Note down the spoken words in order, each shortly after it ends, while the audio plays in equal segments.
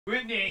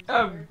Whitney,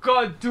 I've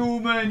got too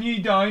many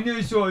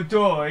dinosaur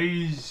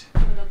toys.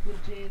 Put up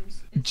with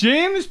James.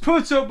 James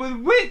puts up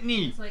with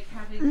Whitney. It's like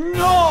having...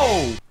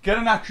 No! Get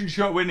an action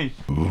shot, Whitney.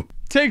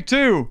 Take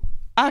two.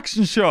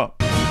 Action shot.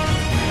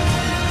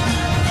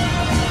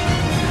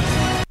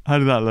 How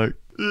did that look?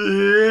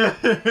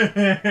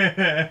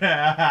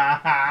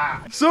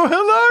 So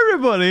hello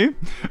everybody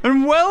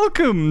and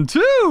welcome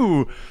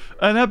to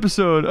an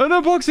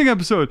unboxing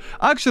episode.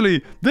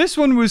 Actually, this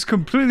one was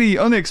completely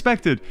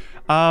unexpected.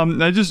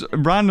 I just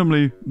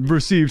randomly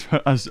received,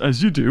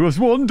 as you do, as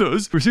one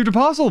does, received a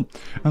parcel.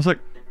 I was like,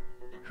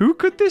 who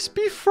could this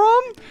be from?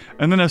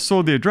 And then I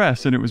saw the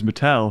address and it was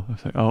Mattel. I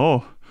was like,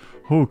 oh,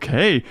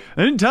 okay.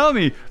 They didn't tell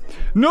me.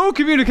 No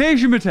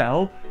communication,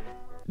 Mattel.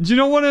 Do you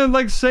not want to,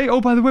 like, say,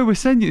 oh, by the way, we're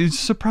sending you,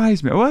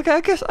 surprise me? Well,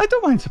 I guess I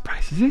don't mind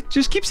surprises.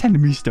 Just keep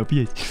sending me stuff,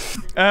 yes.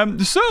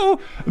 So,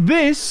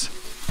 this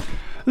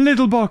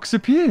little box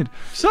appeared.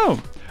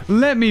 So,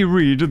 let me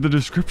read the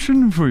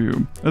description for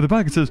you. At the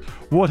back it says,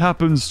 what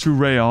happens to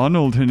Ray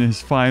Arnold in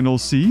his final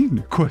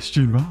scene?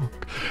 Question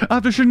mark.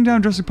 After shutting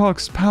down Jurassic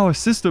Park's power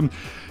system,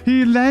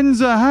 he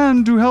lends a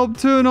hand to help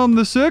turn on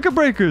the circuit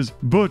breakers,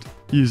 but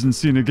he isn't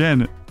seen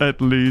again,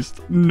 at least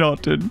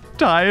not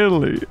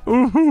entirely.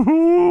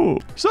 Ooh.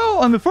 So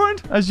on the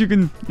front, as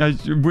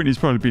Whitney's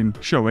probably been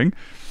showing,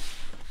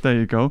 there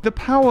you go, the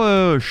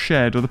power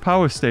shed or the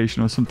power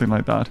station or something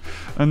like that.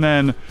 And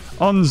then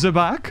on the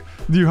back,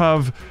 you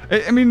have,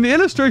 I mean, the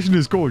illustration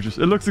is gorgeous.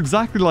 It looks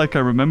exactly like I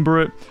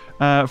remember it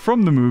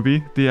from the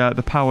movie,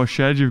 the power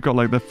shed. You've got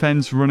like the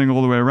fence running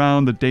all the way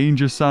around, the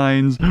danger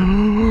signs.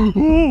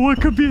 Oh,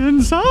 what could be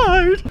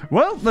inside?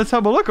 Well, let's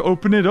have a look.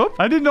 Open it up.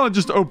 I did not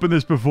just open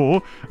this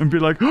before and be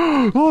like,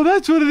 oh,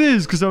 that's what it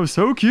is, because I was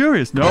so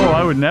curious. No,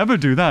 I would never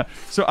do that.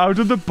 So out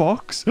of the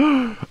box,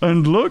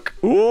 and look,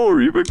 oh,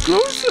 even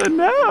closer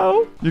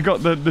now. You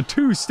got the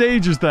two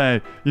stages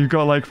there. You've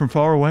got like from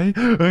far away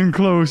and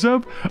close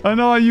up. And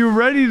are you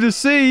ready to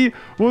see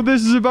what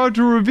this is about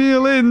to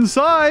reveal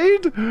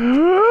inside?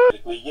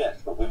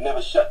 Yes, but we've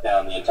never shut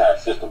down the entire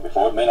system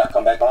before. It may not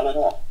come back on at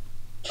all.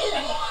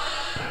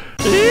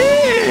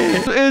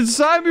 It's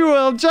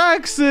Samuel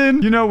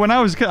Jackson. You know, when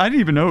I was a kid, I didn't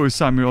even know it was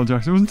Samuel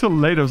Jackson. It wasn't until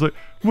later I was like,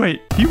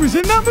 wait, he was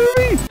in that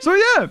movie? So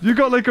yeah, you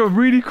got like a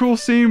really cool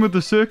scene with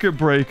the circuit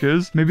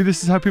breakers. Maybe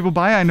this is how people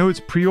buy it. I know it's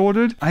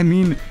pre-ordered. I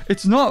mean,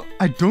 it's not,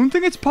 I don't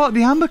think it's part of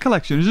the Amber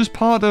collection. It's just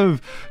part of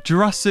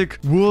Jurassic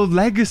World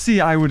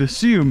Legacy, I would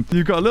assume.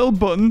 You've got a little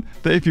button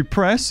that if you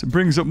press,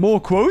 brings up more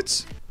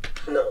quotes.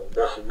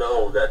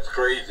 No, that's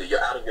crazy.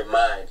 You're out of your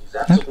mind. He's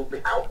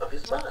absolutely out of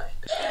his mind.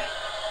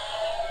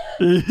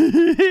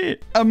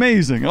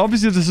 Amazing.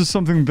 Obviously, this is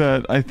something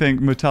that I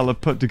think Mattel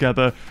have put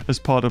together as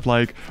part of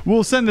like,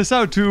 we'll send this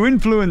out to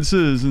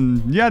influencers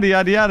and yada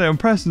yada yada and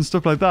press and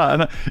stuff like that.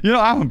 And you know,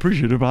 I'm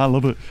appreciative. I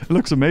love it. It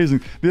looks amazing.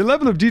 The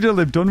level of detail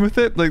they've done with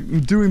it,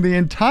 like doing the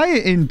entire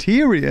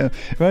interior.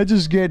 If I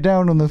just get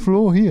down on the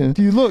floor here, if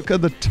you look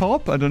at the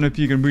top, I don't know if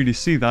you can really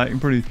see that. You can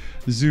probably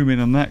zoom in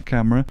on that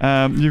camera.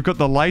 You've got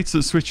the lights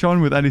that switch on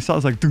with Eddie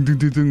Starts like dung dung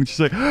dung dung. She's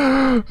like,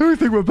 I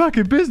think we're back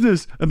in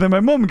business. And then my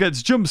mum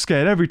gets jump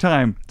scared every time.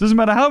 Doesn't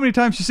matter how many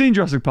times she's seen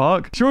Jurassic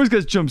Park, she always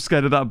gets jump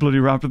scared at that bloody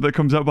raptor that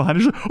comes out behind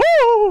her. She's like,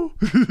 oh!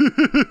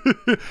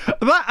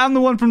 That and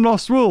the one from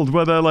Lost World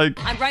where they're like,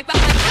 I'm right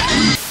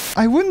behind you.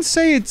 I wouldn't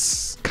say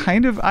it's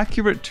kind of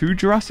accurate to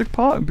Jurassic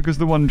Park because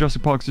the one in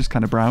Jurassic Park is just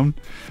kind of brown.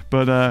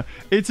 But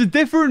it's a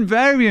different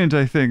variant,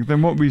 I think,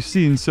 than what we've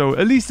seen. So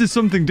at least it's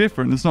something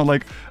different. It's not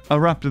like a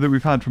raptor that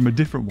we've had from a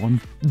different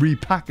one,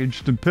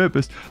 repackaged and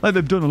purposed, like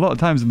they've done a lot of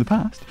times in the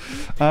past.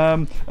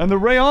 And the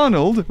Ray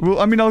Arnold, well,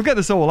 I mean, I'll get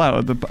this all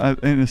out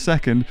in a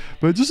second,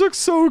 but it just looks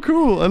so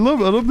cool. I love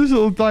this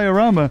little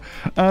diorama.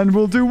 And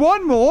we'll do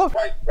one more.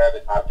 Right,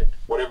 rabbit object.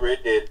 Whatever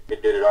it did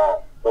it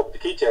all. But with the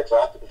key checks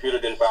off, the computer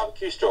didn't find the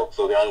keystroke,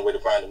 so the only way to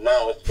find them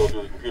now is to go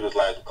through the computer's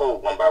lines of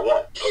code one by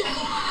one.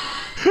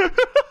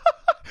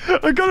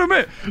 I gotta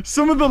admit,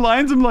 some of the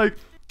lines I'm like,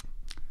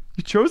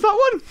 you chose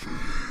that one?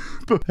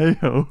 But hey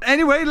ho.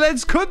 Anyway,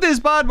 let's cut this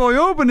bad boy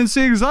open and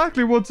see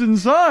exactly what's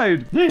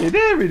inside. Yeah,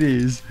 there it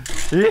is.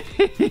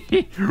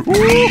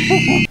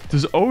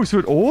 Oh, so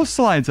it all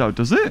slides out,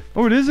 does it?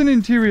 Oh, it is an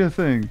interior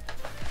thing.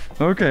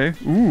 Okay.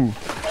 Ooh.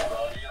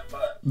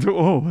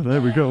 Oh,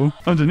 there we go.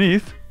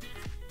 Underneath.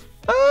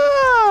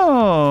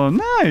 Oh,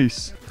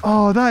 nice.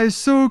 Oh, that is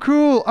so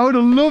cool. I would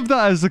have loved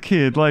that as a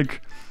kid.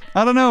 Like,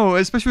 I don't know,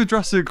 especially with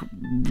Jurassic World.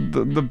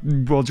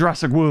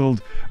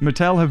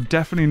 Mattel have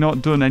definitely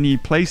not done any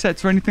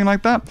playsets or anything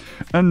like that.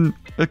 And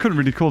they couldn't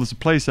really call this a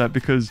playset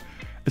because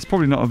it's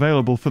probably not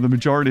available for the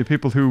majority of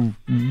people who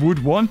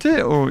would want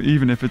it, or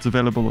even if it's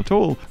available at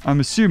all. I'm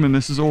assuming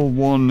this is all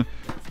one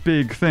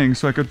big thing,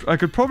 so I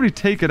could probably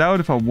take it out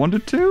if I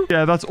wanted to.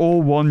 Yeah, that's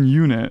all one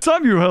unit.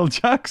 Samuel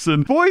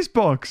Jackson, voice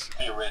box.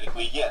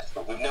 Theoretically, yes,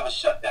 but we've never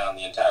shut down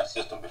the entire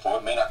system before.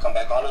 It may not come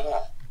back on at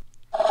all.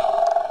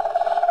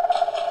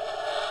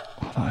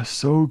 Oh, that is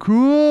so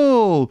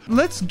cool.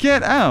 Let's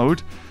get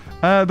out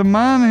the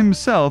man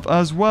himself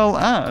as well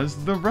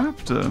as the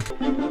raptor.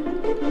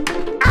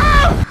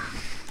 Ah!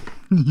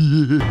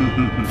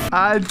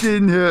 I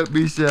didn't hurt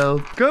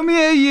myself. Come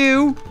here,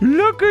 you.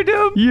 Look at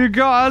him. You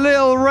got a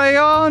little Ray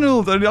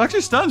Arnold. And it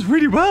actually stands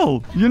really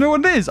well. You know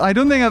what it is? I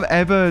don't think I've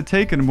ever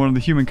taken one of the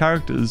human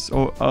characters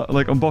or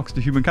like unboxed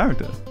a human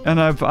character.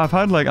 And I've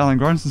had like Alan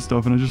Grants and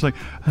stuff, and I'm just like,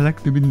 I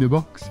like them in the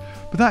box.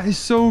 But that is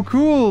so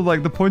cool.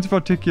 Like the points of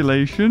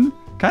articulation.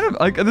 Kind of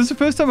like, this is the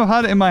first time I've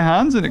had it in my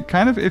hands, and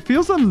it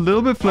feels a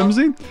little bit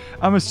flimsy.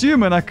 I'm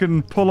assuming I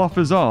can pull off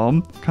his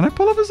arm. Can I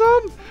pull off his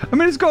arm? I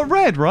mean, it's got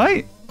red,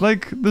 right?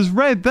 Like, there's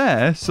red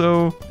there,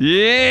 so...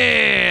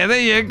 Yeah,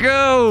 there you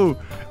go.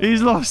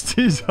 He's lost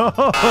his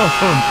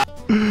arm.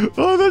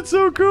 Oh, that's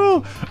so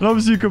cool. And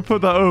obviously you could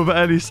put that over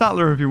any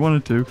Sattler if you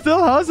wanted to.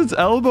 Still has its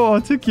elbow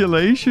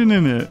articulation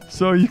in it.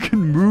 So you can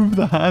move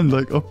the hand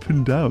like up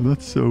and down.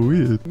 That's so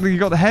weird. You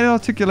got the head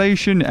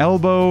articulation,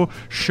 elbow,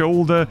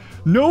 shoulder,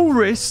 no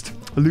wrist.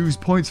 Lose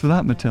points for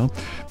that, Mattel.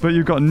 But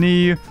you've got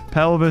knee,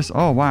 pelvis.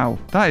 Oh, wow.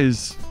 That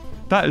is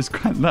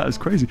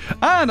crazy.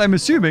 And I'm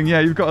assuming,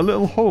 yeah, you've got a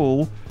little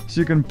hole so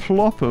you can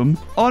plop him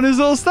on his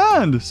little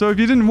stand. So if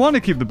you didn't want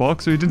to keep the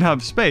box or you didn't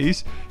have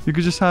space, you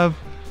could just have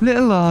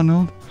little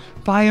Arnold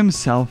by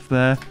himself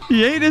there.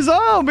 He ate his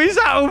arm. He's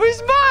out of his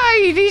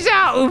mind. He's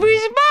out of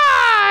his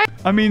mind.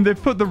 I mean,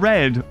 they've put the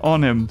red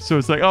on him. So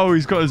it's like, oh,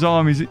 he's got his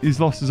arm. He's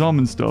lost his arm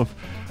and stuff.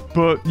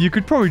 But you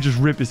could probably just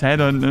rip his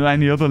head and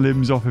any other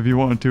limbs off if you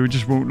wanted to. It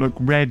just won't look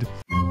red.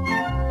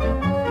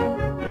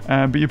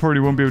 But you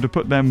probably won't be able to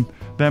put them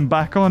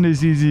back on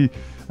as easy.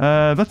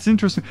 That's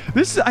interesting.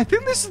 I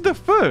think this is the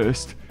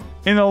first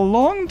in a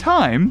long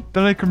time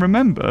that I can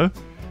remember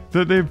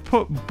that they've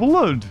put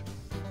blood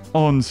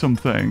on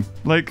something.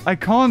 Like, I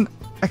can't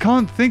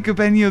think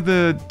of any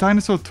other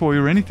dinosaur toy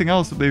or anything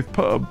else that they've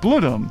put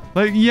blood on.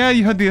 Like, yeah,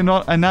 you had the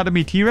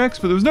anatomy T-Rex,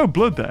 but there was no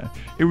blood there.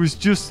 It was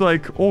just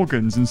like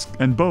organs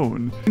and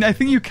bone. And I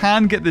think you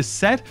can get this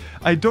set.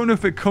 I don't know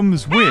if it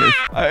comes with.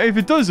 If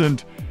it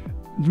doesn't,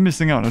 I'm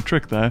missing out on a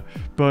trick there.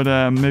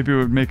 But maybe it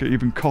would make it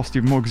even cost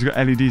even more because you've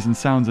got LEDs and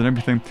sounds and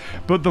everything.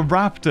 But the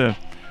Raptor,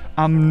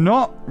 I'm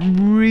not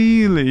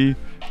really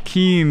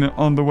keen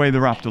on the way the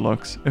Raptor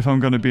looks, if I'm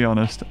going to be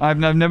honest. I've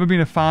never been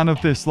a fan of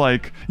this,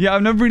 like... Yeah,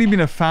 I've never really been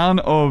a fan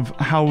of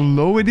how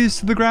low it is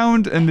to the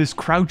ground and this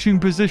crouching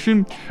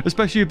position,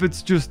 especially if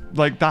it's just,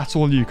 like, that's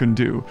all you can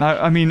do.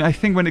 I mean, I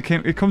think when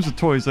it comes to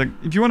toys, like,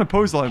 if you want to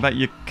pose like that,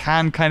 you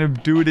can kind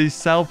of do it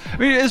yourself. I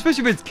mean,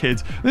 especially if it's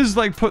kids. This is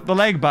like, put the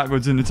leg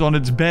backwards and it's on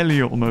its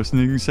belly almost,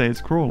 and you can say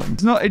it's crawling.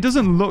 It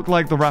doesn't look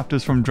like the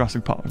Raptors from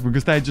Jurassic Park,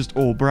 because they're just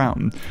all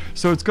brown.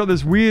 So it's got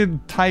this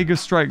weird tiger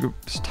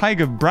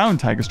brown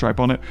tiger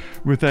stripe on it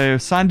with a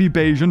sandy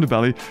beige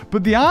underbelly,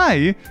 but the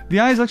eye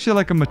is actually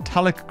like a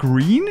metallic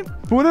green.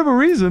 For whatever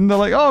reason, they're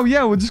like, oh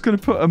yeah, we're just gonna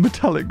put a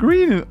metallic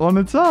green on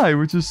its eye,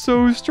 which is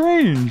so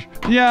strange.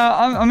 Yeah,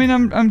 I mean,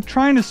 I'm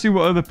trying to see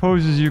what other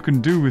poses you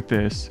can do with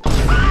this.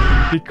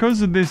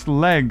 Because of this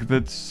leg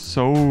that's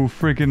so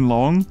freaking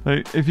long,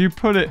 like, if you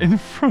put it in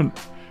front,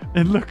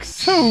 it looks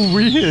so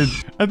weird.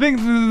 I think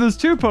there's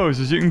two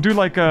poses. You can do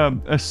like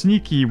a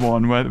sneaky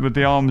one with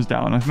the arms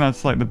down. I think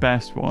that's like the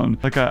best one.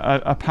 Like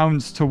a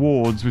pounce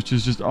towards, which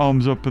is just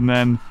arms up and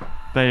then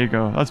there you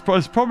go. That's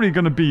probably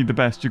going to be the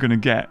best you're going to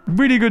get.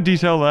 Really good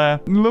detail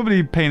there.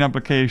 Lovely paint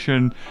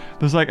application.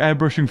 There's like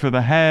airbrushing for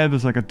the hair.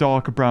 There's like a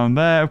darker brown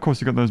there. Of course,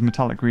 you got those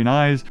metallic green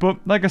eyes. But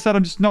like I said,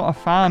 I'm just not a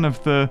fan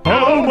of the...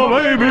 Hello,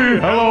 my baby.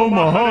 Hello,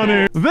 my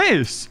honey.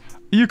 This,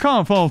 you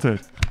can't fault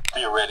it.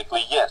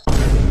 Theoretically, yes.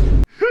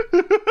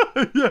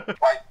 Yeah.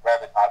 White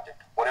rabbit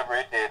object. Whatever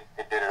it did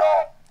it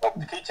all. Well,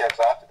 the key check's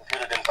off. The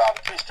computer didn't find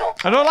the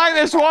keystroke. I don't like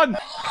this one.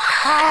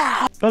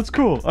 That's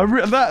cool.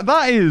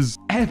 That is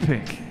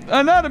epic.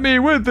 Anatomy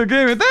with the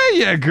game. There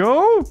you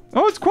go.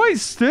 Oh, it's quite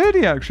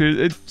sturdy,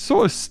 actually. It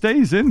sort of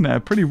stays in there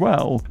pretty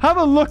well. Have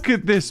a look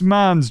at this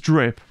man's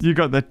drip. You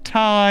got the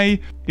tie.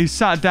 He's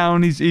sat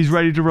down. He's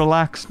ready to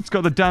relax. It's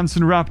got the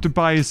dancing raptor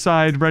by his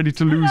side, ready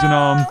to lose an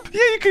arm.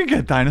 Yeah, you can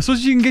get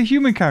dinosaurs. You can get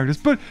human characters.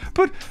 But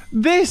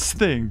this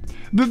thing,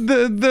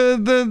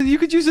 you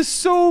could use this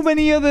so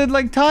many other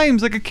like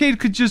times. Like a kid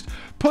could just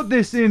put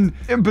this in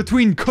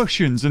between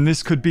cushions, and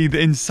this could be the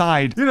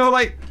inside. You know,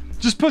 like.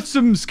 Just put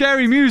some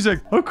scary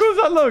music. How cool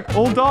does that look?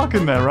 All dark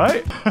in there,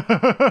 right?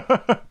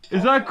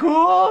 Is that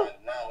cool?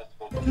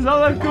 Does that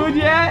look good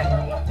yet?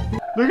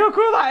 Look how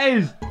cool that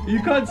is.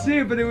 You can't see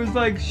it, but it was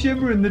like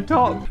shimmering the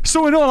top.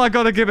 So in all, I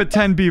gotta give it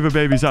 10 beaver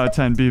babies out of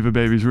 10 beaver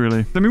babies,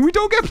 really. I mean, we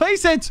don't get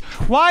playsets.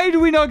 Why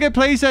do we not get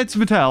playsets,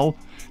 Mattel?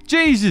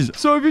 Jesus.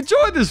 So if you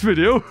enjoyed this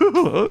video,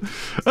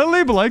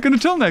 leave a like, and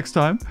until next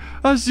time,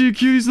 I'll see you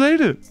cuties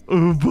later.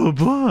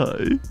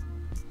 Bye-bye.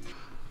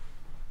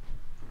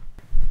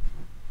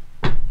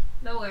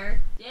 Lower.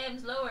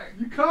 James, lower.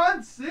 You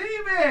can't see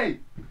me!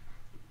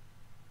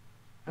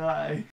 Hi.